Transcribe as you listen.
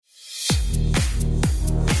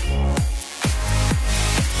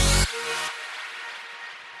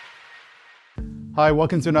Hi,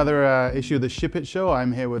 welcome to another issue of the Ship It Show.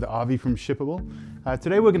 I'm here with Avi from Shippable.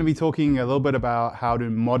 Today we're going to be talking a little bit about how to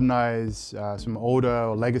modernize some older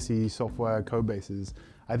or legacy software code bases.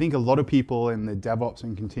 I think a lot of people in the DevOps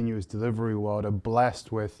and continuous delivery world are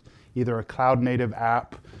blessed with either a cloud native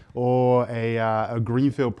app or a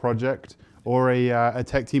greenfield project or a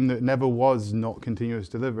tech team that never was not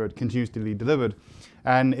continuously delivered.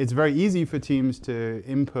 And it's very easy for teams to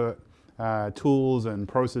input tools and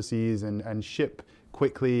processes and ship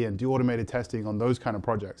quickly and do automated testing on those kind of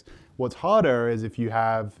projects. What's harder is if you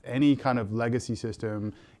have any kind of legacy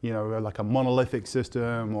system, like a monolithic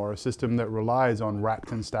system or a system that relies on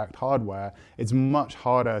racked and stacked hardware, it's much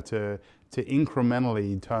harder to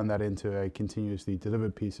incrementally turn that into a continuously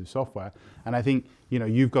delivered piece of software. And I think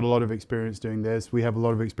you've got a lot of experience doing this. We have a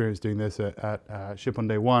lot of experience doing this at Ship on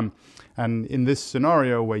Day One. And in this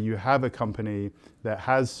scenario where you have a company that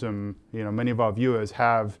has some, many of our viewers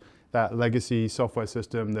have that legacy software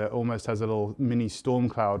system that almost has a little mini storm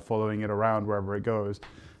cloud following it around wherever it goes.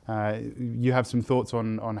 You have some thoughts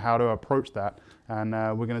on how to approach that, and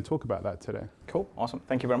we're going to talk about that today. Cool, awesome.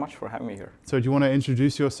 Thank you very much for having me here. So do you want to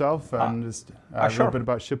introduce yourself and just a sure. little bit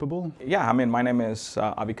about Shippable? Yeah, my name is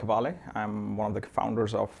Avi Kavale. I'm one of the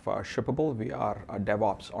founders of Shippable. We are a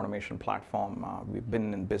DevOps automation platform. We've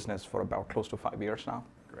been in business for about close to 5 years now.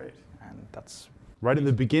 Great. And that's right at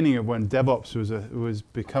the beginning of when DevOps was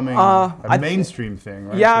becoming a mainstream thing,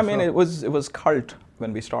 right? Yeah, it was cult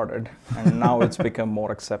when we started, and now it's become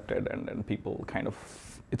more accepted, and people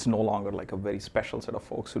it's no longer like a very special set of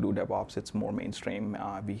folks who do DevOps. It's more mainstream.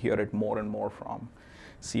 We hear it more and more from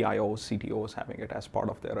CIOs, CTOs having it as part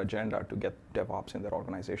of their agenda to get DevOps in their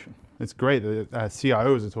organization. It's great that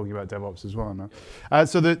CIOs are talking about DevOps as well now.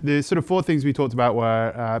 So the sort of four things we talked about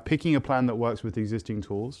were picking a plan that works with existing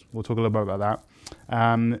tools. We'll talk a little bit about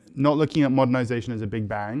that. Not looking at modernization as a big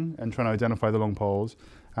bang and trying to identify the long poles.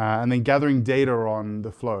 And then gathering data on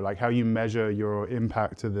the flow, like how you measure your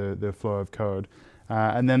impact to the flow of code.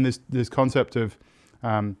 And then this concept of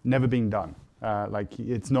never being done. Like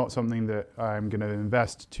it's not something that I'm going to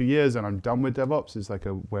invest 2 years and I'm done with DevOps. It's like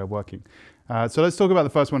a way of working. So let's talk about the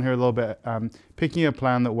first one here a little bit. Picking a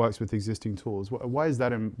plan that works with existing tools. Why is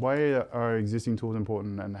that? Why are existing tools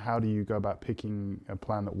important, and how do you go about picking a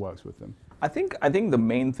plan that works with them? I think the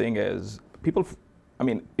main thing is people.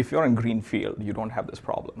 If you're in greenfield, you don't have this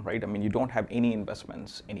problem, right? You don't have any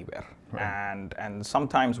investments anywhere, right. And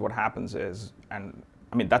sometimes what happens is,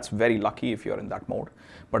 that's very lucky if you're in that mode.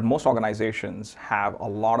 But most organizations have a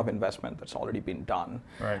lot of investment that's already been done.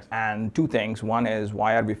 Right. And two things. One is,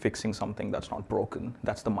 why are we fixing something that's not broken?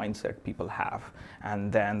 That's the mindset people have.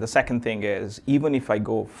 And then the second thing is, even if I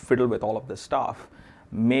go fiddle with all of this stuff,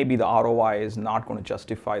 maybe the ROI is not going to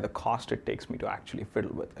justify the cost it takes me to actually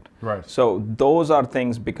fiddle with it. Right. So those are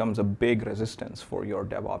things becomes a big resistance for your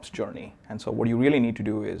DevOps journey. And so what you really need to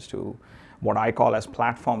do is to what I call as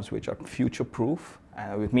platforms which are future-proof.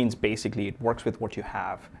 It means basically it works with what you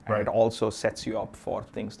have, and right. It also sets you up for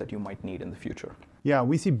things that you might need in the future. Yeah,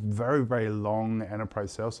 we see very, very long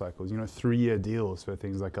enterprise sales cycles, 3-year deals for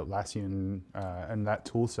things like Atlassian and that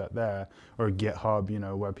tool set there, or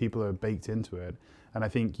GitHub, where people are baked into it. And I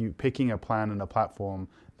think you picking a plan and a platform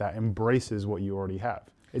that embraces what you already have.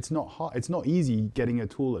 It's not hard. It's not easy getting a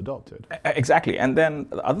tool adopted. Exactly. And then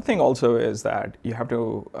the other thing also is that you have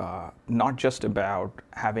to not just about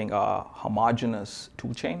having a homogeneous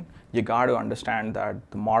tool chain. You got to understand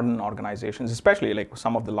that the modern organizations, especially like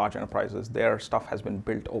some of the large enterprises, their stuff has been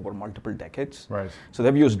built over multiple decades. Right. So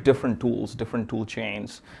they've used different tools, different tool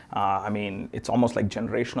chains. It's almost like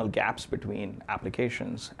generational gaps between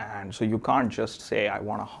applications. And so you can't just say, I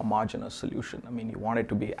want a homogeneous solution. You want it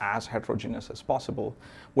to be as heterogeneous as possible.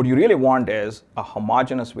 What you really want is a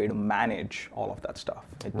homogeneous way to manage all of that stuff.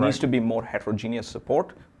 It needs to be more heterogeneous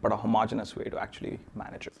support, but a homogeneous way to actually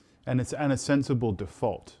manage it. And it's a sensible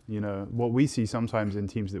default. What we see sometimes in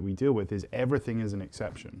teams that we deal with is everything is an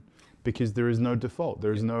exception, because there is no default.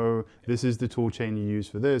 There is no, this is the tool chain you use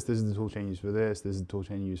for this is the tool chain you use for this is the tool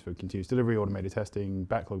chain you use for continuous delivery, automated testing,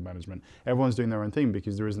 backlog management. Everyone's doing their own thing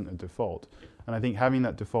because there isn't a default. And I think having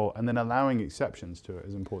that default and then allowing exceptions to it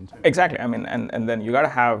is important too. Exactly. And then you got to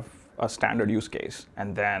have a standard use case,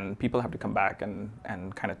 and then people have to come back and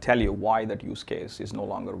kind of tell you why that use case is no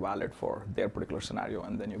longer valid for their particular scenario,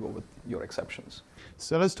 and then you go with your exceptions.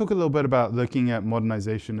 So let's talk a little bit about looking at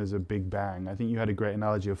modernization as a big bang. I think you had a great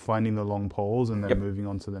analogy of finding the long poles and then moving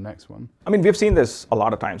on to the next one. We've seen this a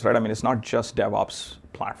lot of times, right? It's not just DevOps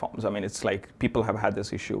platforms. I mean, it's like people have had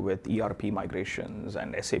this issue with ERP migrations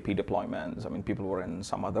and SAP deployments. I mean, people were in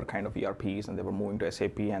some other kind of ERPs and they were moving to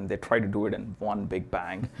SAP and they try to do it in one big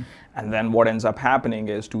bang. And then what ends up happening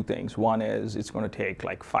is two things. One is it's going to take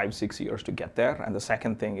like 5-6 years to get there. And the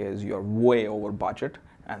second thing is you're way over budget.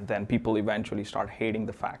 And then people eventually start hating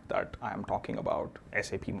the fact that I am talking about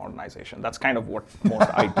SAP modernization. That's kind of what most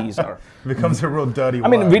ITs are. It becomes a real dirty I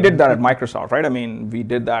mean, word. we did that at Microsoft, right? I mean, we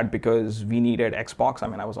did that because we needed Xbox. I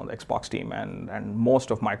mean, I was on the Xbox team, and most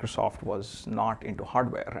of Microsoft was not into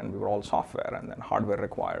hardware, and we were all software, and then hardware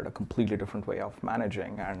required a completely different way of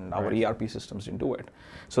managing, and our ERP systems didn't do it.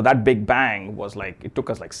 So that big bang was like, it took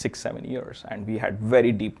us like 6-7 years, and we had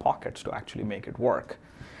very deep pockets to actually make it work.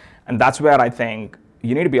 And that's where I think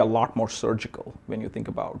you need to be a lot more surgical when you think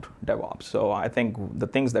about DevOps. So I think the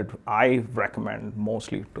things that I recommend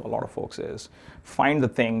mostly to a lot of folks is find the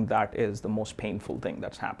thing that is the most painful thing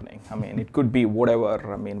that's happening. I mean, it could be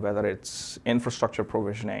whatever. I mean, whether it's infrastructure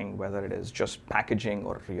provisioning, whether it is just packaging,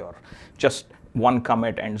 or your just one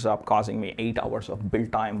commit ends up causing me 8 hours of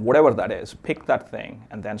build time, whatever that is, pick that thing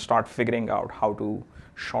and then start figuring out how to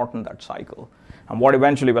shorten that cycle. And what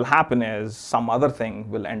eventually will happen is some other thing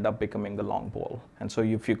will end up becoming the long pole. And so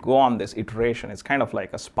if you go on this iteration, it's kind of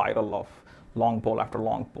like a spiral of long pole after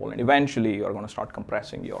long pole. And eventually you're going to start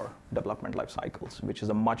compressing your development life cycles, which is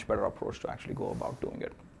a much better approach to actually go about doing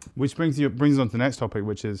it. Which brings us on to the next topic,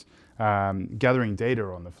 which is gathering data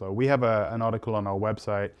on the flow. We have an article on our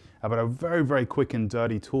website about a very, very quick and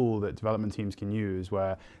dirty tool that development teams can use,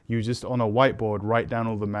 where you just on a whiteboard write down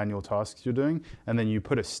all the manual tasks you're doing, and then you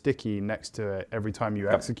put a sticky next to it every time you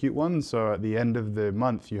execute one. So at the end of the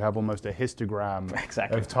month, you have almost a histogram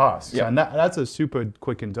of tasks. And that's a super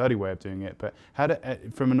quick and dirty way of doing it. But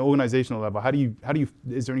from an organizational level,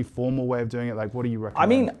 is there any formal way of doing it? Like, what do you recommend? I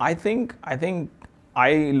mean, I think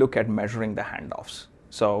I look at measuring the handoffs.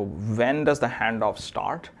 So when does the handoff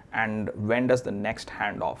start and when does the next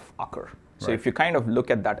handoff occur? So if you kind of look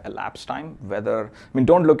at that elapsed time,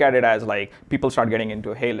 don't look at it as like people start getting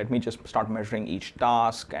into, hey, let me just start measuring each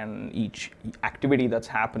task and each activity that's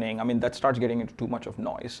happening. I mean, that starts getting into too much of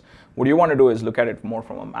noise. What you want to do is look at it more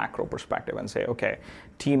from a macro perspective and say, okay,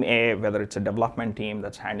 team A, whether it's a development team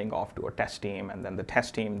that's handing off to a test team, and then the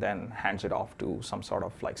test team then hands it off to some sort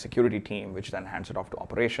of like security team, which then hands it off to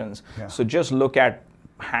operations. So just look at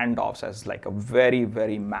handoffs as like a very,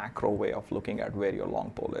 very macro way of looking at where your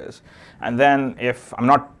long pole is. And then if I'm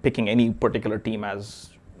not picking any particular team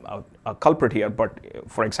as a culprit here, but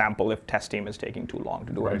for example, if test team is taking too long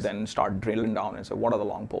to do it, then start drilling down and say, what are the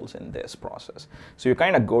long poles in this process? So you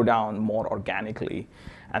kind of go down more organically,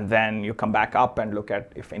 and then you come back up and look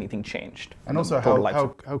at if anything changed. And also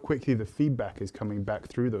how quickly the feedback is coming back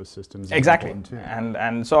through those systems. Exactly.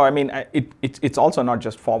 And so, I mean, it's also not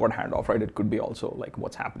just forward handoff, right? It could be also like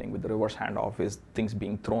what's happening with the reverse handoff is things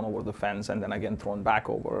being thrown over the fence and then again thrown back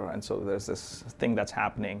over. And so there's this thing that's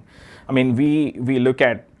happening. I mean, we look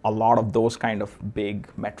at a lot of those kind of big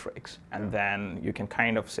metrics, and then you can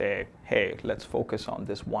kind of say, hey, let's focus on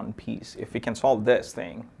this one piece. If we can solve this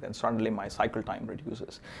thing, then suddenly my cycle time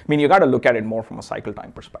reduces. I mean, you got to look at it more from a cycle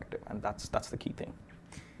time perspective, and that's the key thing.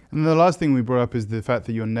 And the last thing we brought up is the fact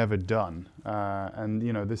that you're never done. And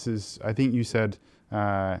this is, I think you said,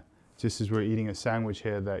 just as we're eating a sandwich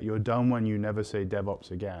here, that you're done when you never say DevOps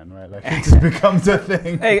again, right? Like it becomes a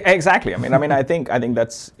thing. Exactly. I mean, I think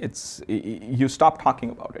you stop talking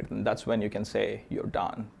about it, and that's when you can say you're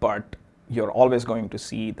done. But you're always going to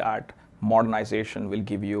see that modernization will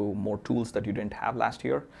give you more tools that you didn't have last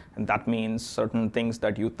year, and that means certain things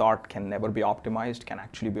that you thought can never be optimized can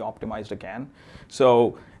actually be optimized again.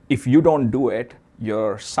 So if you don't do it,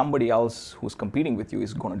 somebody else who's competing with you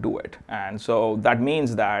is going to do it. And so that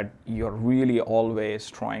means that you're really always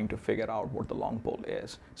trying to figure out what the long pole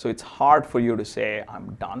is. So it's hard for you to say,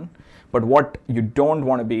 I'm done. But what you don't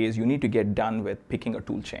want to be is you need to get done with picking a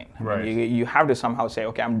tool chain. Right. You have to somehow say,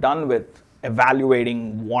 okay, I'm done with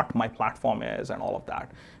evaluating what my platform is and all of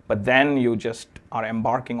that. But then you just are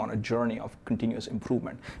embarking on a journey of continuous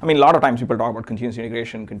improvement. I mean, a lot of times people talk about continuous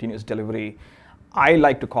integration, continuous delivery. I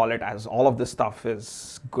like to call it as all of this stuff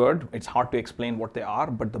is good. It's hard to explain what they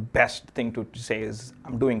are, but the best thing to say is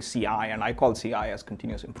I'm doing CI, and I call CI as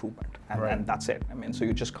continuous improvement. And that's it. I mean, so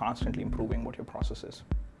you're just constantly improving what your process is.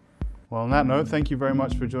 Well, on that note, thank you very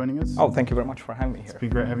much for joining us. Oh, thank you very much for having me here. It's been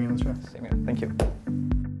great having you on the show. Same here. Thank you.